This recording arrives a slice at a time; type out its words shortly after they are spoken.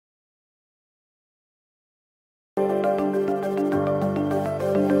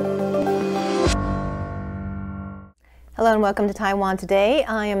Hello and welcome to Taiwan Today.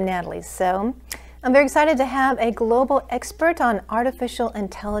 I am Natalie Tso. I'm very excited to have a global expert on artificial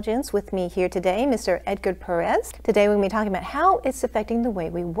intelligence with me here today, Mr. Edgar Perez. Today we're going to be talking about how it's affecting the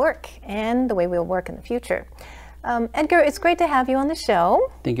way we work and the way we'll work in the future. Edgar, it's great to have you on the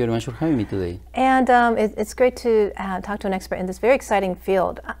show. Thank you very much for having me today. And it's great to talk to an expert in this very exciting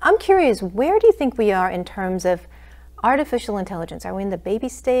field. I'm curious, where do you think we are in terms of artificial intelligence? Are we in the baby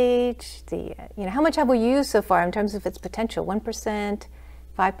stage? How much have we used so far in terms of its potential? 1%,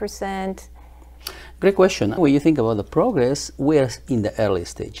 5%? Great question. When you think about the progress, we are in the early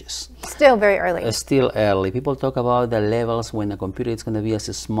stages. Still very early. Still early. People talk about the levels when a computer is going to be as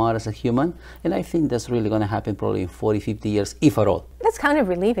smart as a human, and I think that's really going to happen probably in 40, 50 years, if at all. That's kind of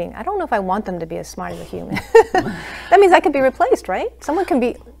relieving. I don't know if I want them to be as smart as a human. That means I could be replaced, right?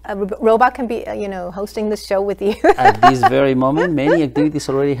 A robot can be, hosting this show with you. At this very moment, many activities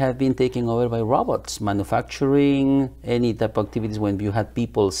already have been taken over by robots. Manufacturing, any type of activities when you had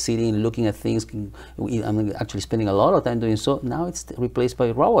people sitting, looking at things, actually spending a lot of time doing so, now it's replaced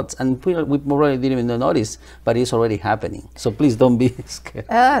by robots. And we already didn't even notice, but it's already happening. So please don't be scared.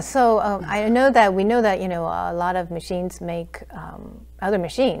 I know that a lot of machines make other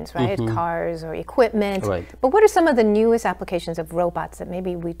machines, right? Cars or equipment. Right. But what are some of the newest applications of robots that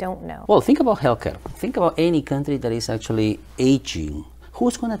maybe we don't know? Well, think about healthcare. Think about any country that is actually aging.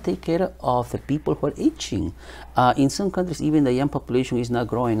 Who's going to take care of the people who are aging? In some countries, even the young population is not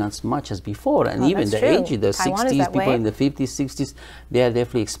growing as much as before. And even the aged, the Taiwan 60s, people in the 50s, 60s, they are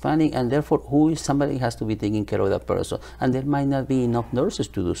definitely expanding. And therefore, somebody has to be taking care of that person. And there might not be enough nurses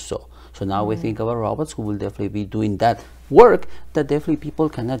to do so. So now we think about robots who will definitely be doing that work that definitely people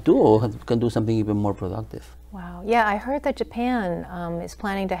cannot do or can do something even more productive. Wow. Yeah, I heard that Japan is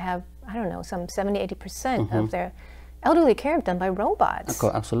planning to have, some 70-80% of their elderly care done by robots.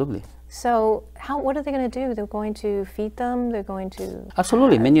 Absolutely. So what are they going to do? They're going to feed them? They're going to...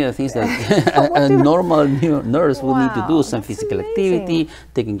 Absolutely. Many of the things that a normal nurse would need to do, some physical activity,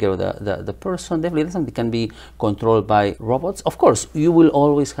 taking care of the person. Definitely that's something that can be controlled by robots. Of course, you will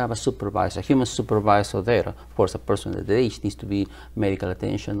always have a supervisor, a human supervisor there. Of course, a person at the age needs to be medical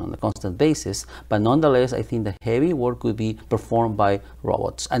attention on a constant basis. But nonetheless, I think the heavy work could be performed by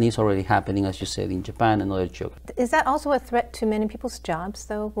robots. And it's already happening, as you said, in Japan and other geographies. Is that also a threat to many people's jobs,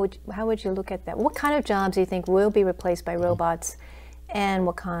 though? How would you look at that? What kind of jobs do you think will be replaced by robots and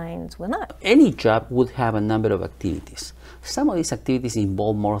what kinds will not? Any job would have a number of activities. Some of these activities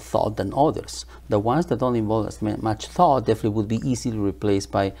involve more thought than others. The ones that don't involve as much thought definitely would be easily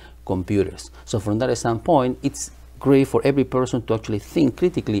replaced by computers. So from that standpoint, it's great for every person to actually think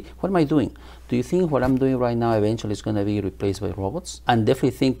critically, what am I doing? Do you think what I'm doing right now eventually is going to be replaced by robots? And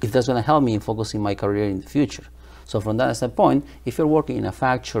definitely think if that's going to help me in focusing my career in the future. So from that standpoint, if you're working in a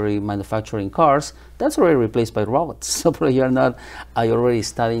factory manufacturing cars, that's already replaced by robots. So probably you're already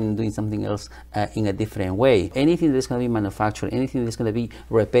studying and doing something else in a different way. Anything that's going to be manufactured, anything that's going to be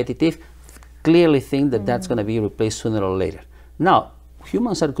repetitive, clearly think that that's going to be replaced sooner or later. Now,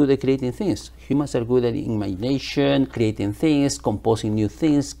 humans are good at creating things. Humans are good at imagination, creating things, composing new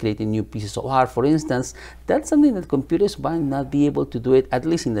things, creating new pieces of art, for instance. That's something that computers might not be able to do it, at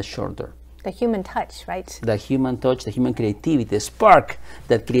least in the short term. The human touch, right? The human touch, the human creativity, the spark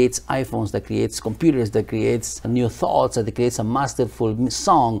that creates iPhones, that creates computers, that creates new thoughts, that creates a masterful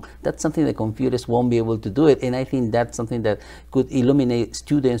song. That's something that computers won't be able to do it. And I think that's something that could illuminate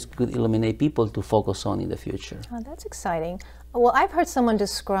students, could illuminate people to focus on in the future. Oh, that's exciting. Well, I've heard someone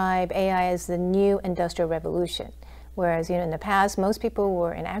describe AI as the new industrial revolution. Whereas, in the past, most people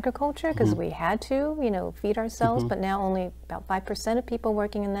were in agriculture because we had to, feed ourselves. But now only about 5% of people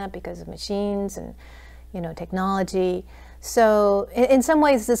working in that because of machines and, technology. So in some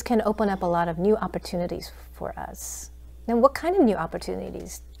ways, this can open up a lot of new opportunities for us. And what kind of new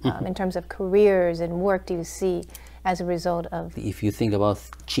opportunities in terms of careers and work do you see as a result of? If you think about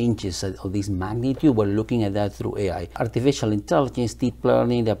changes of this magnitude, we're looking at that through AI. Artificial intelligence, deep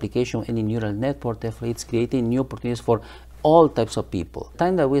learning, the application of any neural network, definitely it's creating new opportunities for all types of people.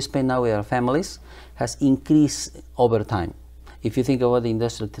 Time that we spend now with our families has increased over time. If you think about the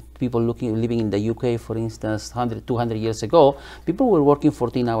industrial people living in the UK, for instance, 100, 200 years ago, people were working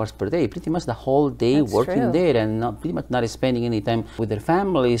 14 hours per day, pretty much the whole day working there and pretty much not spending any time with their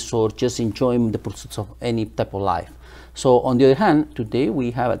families or just enjoying the pursuits of any type of life. So on the other hand, today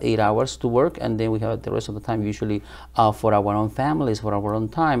we have 8 hours to work and then we have the rest of the time usually for our own families, for our own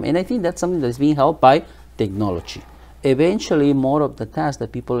time. And I think that's something that's being helped by technology. Eventually, more of the tasks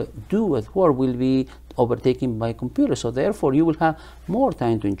that people do at work will be overtaken by computers. So therefore, you will have more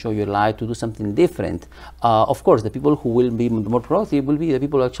time to enjoy your life, to do something different. Of course, the people who will be more productive will be the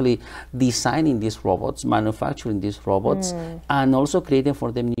people actually designing these robots, manufacturing these robots, and also creating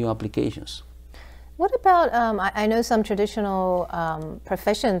for them new applications. What about, I know some traditional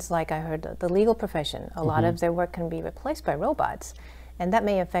professions, like I heard the legal profession, a lot of their work can be replaced by robots. And that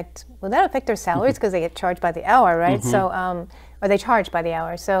may affect, will that affect their salaries because they get charged by the hour, right? So, or they charge by the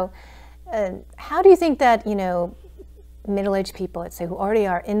hour. So how do you think that, you know, middle-aged people, let's say, who already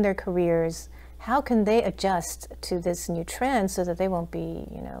are in their careers, how can they adjust to this new trend so that they won't be,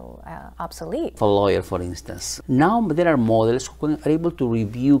 you know, obsolete? For a lawyer, for instance. Now there are models who are able to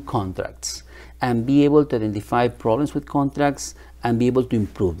review contracts and be able to identify problems with contracts and be able to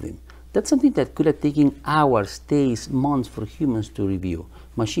improve them. That's something that could have taken hours, days, months for humans to review.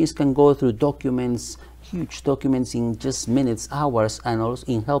 Machines can go through documents, huge documents in just minutes, hours, and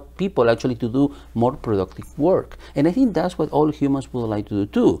also help people actually to do more productive work. And I think that's what all humans would like to do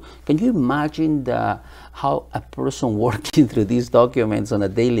too. Can you imagine how a person working through these documents on a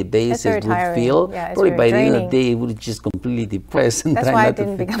daily basis would feel? Yeah, probably by draining. the end of the day, it would just completely depressed. And that's why I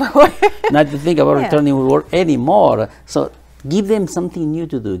didn't become a lawyer. Not to think about returning to work anymore. So give them something new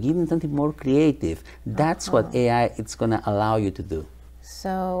to do. Give them something more creative. That's what AI is going to allow you to do.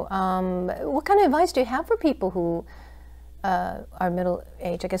 So what kind of advice do you have for people who are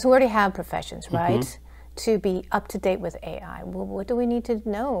middle-aged, I guess, who already have professions, right? To be up to date with AI? Well, what do we need to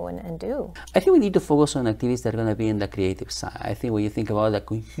know and do? I think we need to focus on activities that are going to be in the creative side. I think when you think about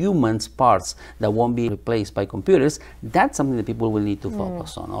the humans parts that won't be replaced by computers, that's something that people will need to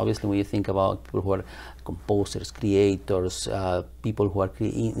focus on. Obviously, when you think about people who are composers, creators, people who are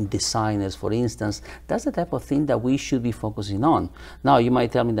designers, for instance, that's the type of thing that we should be focusing on. Now, you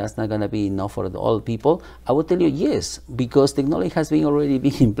might tell me that's not going to be enough for all people. I would tell you yes, because technology has been already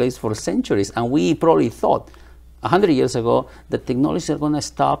been in place for centuries, and we probably thought 100 years ago that technologies are going to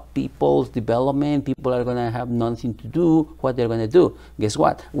stop people's development, people are going to have nothing to do, what they're going to do. Guess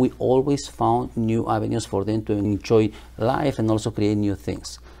what? We always found new avenues for them to enjoy life and also create new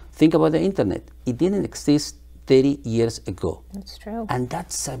things. Think about the internet. It didn't exist 30 years ago. That's true. And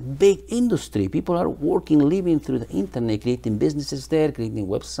that's a big industry. People are working, living through the internet, creating businesses there, creating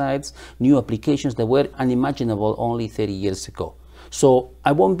websites, new applications that were unimaginable only 30 years ago. So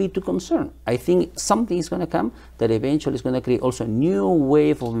I won't be too concerned. I think something is going to come that eventually is going to create also a new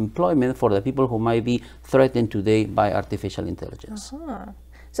wave of employment for the people who might be threatened today by artificial intelligence.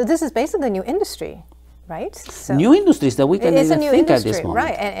 So this is basically a new industry, right? So new industries that we can even think at this moment.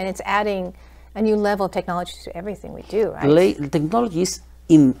 Right, and it's adding a new level of technology to everything we do, right? Technology is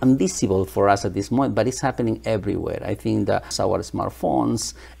invisible for us at this moment, but it's happening everywhere. I think that our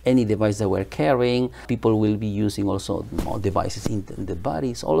smartphones, any device that we're carrying, people will be using also more devices in the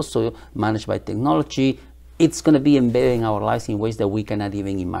bodies, also managed by technology. It's going to be embedded in our lives in ways that we cannot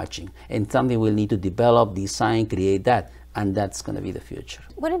even imagine. And something we'll need to develop, design, create that, and that's going to be the future.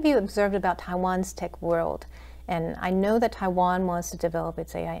 What have you observed about Taiwan's tech world? And I know that Taiwan wants to develop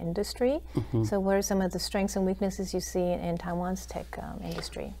its AI industry. So what are some of the strengths and weaknesses you see in Taiwan's tech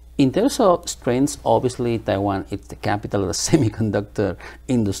industry? In terms of strengths, obviously Taiwan is the capital of the semiconductor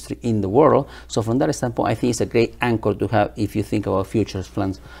industry in the world. So from that standpoint, I think it's a great anchor to have if you think about future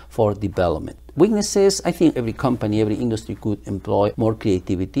plans for development. Weaknesses, I think every company, every industry could employ more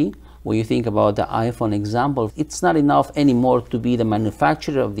creativity. When you think about the iPhone example, it's not enough anymore to be the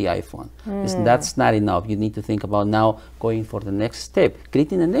manufacturer of the iPhone. That's not enough. You need to think about now going for the next step,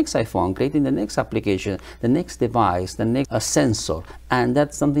 creating the next iPhone, creating the next application, the next device, the next sensor. And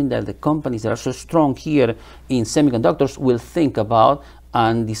that's something that the companies that are so strong here in semiconductors will think about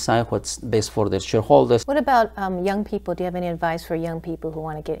and decide what's best for their shareholders. What about young people? Do you have any advice for young people who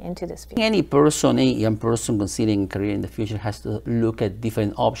want to get into this field? Any young person considering a career in the future has to look at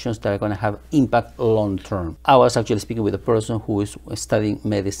different options that are going to have impact long term. I was actually speaking with a person who is studying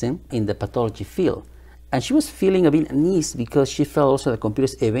medicine in the pathology field. And she was feeling a bit uneasy because she felt also that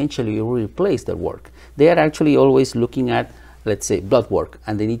computers eventually will replace their work. They are actually always looking at, let's say, blood work,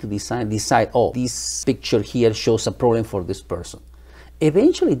 and they need to decide, oh, this picture here shows a problem for this person.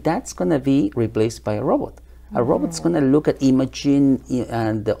 Eventually, that's going to be replaced by a robot. A robot's going to look at imaging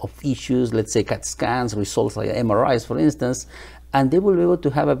and of issues, let's say CAT scans, results like MRIs, for instance, and they will be able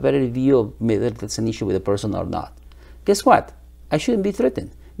to have a better view of whether that's an issue with a person or not. Guess what? I shouldn't be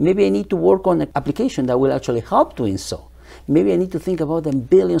threatened. Maybe I need to work on an application that will actually help doing so. Maybe I need to think about the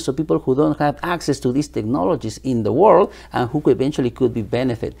billions of people who don't have access to these technologies in the world and who eventually could be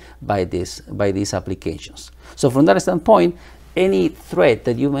benefit by these applications. So from that standpoint, any threat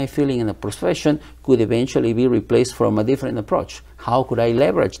that you may feel in a profession could eventually be replaced from a different approach. How could I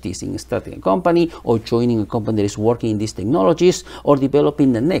leverage this in starting a company, or joining a company that is working in these technologies, or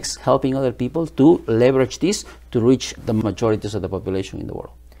developing the next, helping other people to leverage this to reach the majorities of the population in the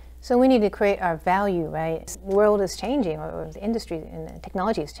world. So we need to create our value, right? The world is changing, or the industry and the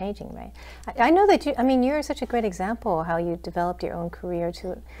technology is changing, right? I know that you're such a great example how you developed your own career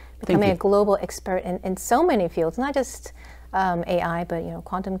to becoming a global expert in so many fields, not just AI, but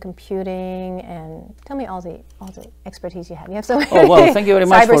quantum computing, and tell me all the expertise you have. You have so many. Oh well, thank you very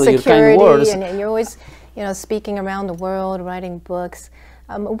much for your kind words. And you're always speaking around the world, writing books.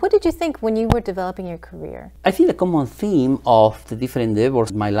 What did you think when you were developing your career? I think the common theme of the different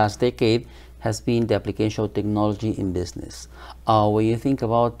endeavors my last decade has been the application of technology in business. When you think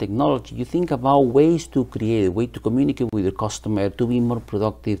about technology, you think about ways to create, a way to communicate with your customer, to be more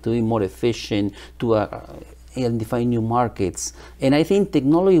productive, to be more efficient, to identify new markets. And I think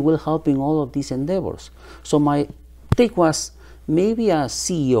technology will help in all of these endeavors. So my take was, maybe a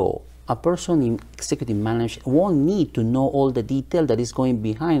CEO, a person in executive management, won't need to know all the detail that is going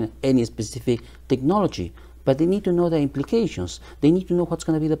behind any specific technology, but they need to know the implications. They need to know what's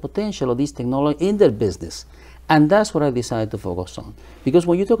going to be the potential of this technology in their business. And that's what I decided to focus on. Because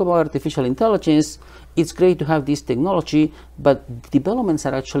when you talk about artificial intelligence, it's great to have this technology, but developments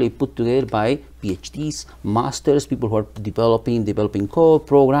are actually put together by PhDs, masters, people who are developing code,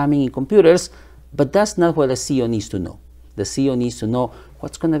 programming in computers, but that's not what a CEO needs to know. The CEO needs to know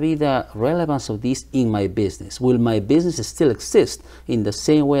what's going to be the relevance of this in my business. Will my business still exist in the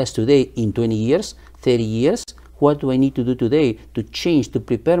same way as today in 20 years, 30 years? What do I need to do today to change, to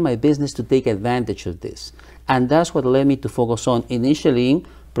prepare my business to take advantage of this? And that's what led me to focus on initially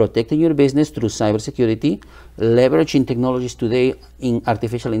protecting your business through cybersecurity, leveraging technologies today in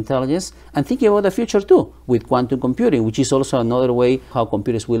artificial intelligence, and thinking about the future too with quantum computing, which is also another way how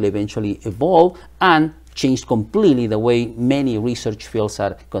computers will eventually evolve and change completely the way many research fields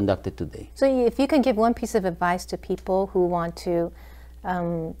are conducted today. So if you could give one piece of advice to people who want to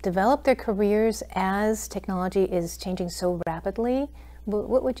develop their careers as technology is changing so rapidly,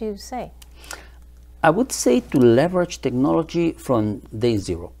 what would you say? I would say to leverage technology from day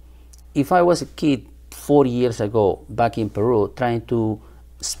zero. If I was a kid 40 years ago back in Peru trying to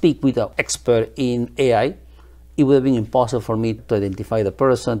speak with an expert in AI, it would have been impossible for me to identify the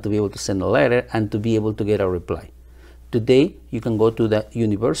person, to be able to send a letter, and to be able to get a reply. Today, you can go to the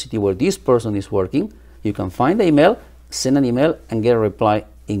university where this person is working, you can find the email, send an email, and get a reply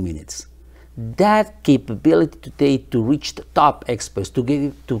in minutes. That capability today to reach the top experts, to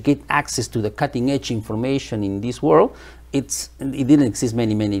get access to the cutting-edge information in this world, it didn't exist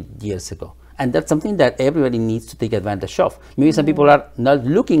many years ago. And that's something that everybody needs to take advantage of. Maybe some people are not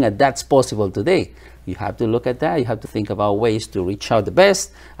looking at that's possible today. You have to look at that. You have to think about ways to reach out the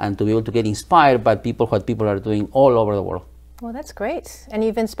best and to be able to get inspired by what people are doing all over the world. Well, that's great. And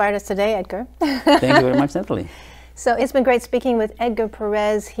you've inspired us today, Edgar. Thank you very much, Natalie. So it's been great speaking with Edgar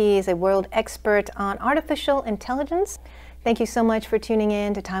Perez. He is a world expert on artificial intelligence. Thank you so much for tuning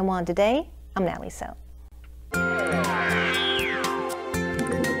in to Taiwan Today. I'm Natalie Tso.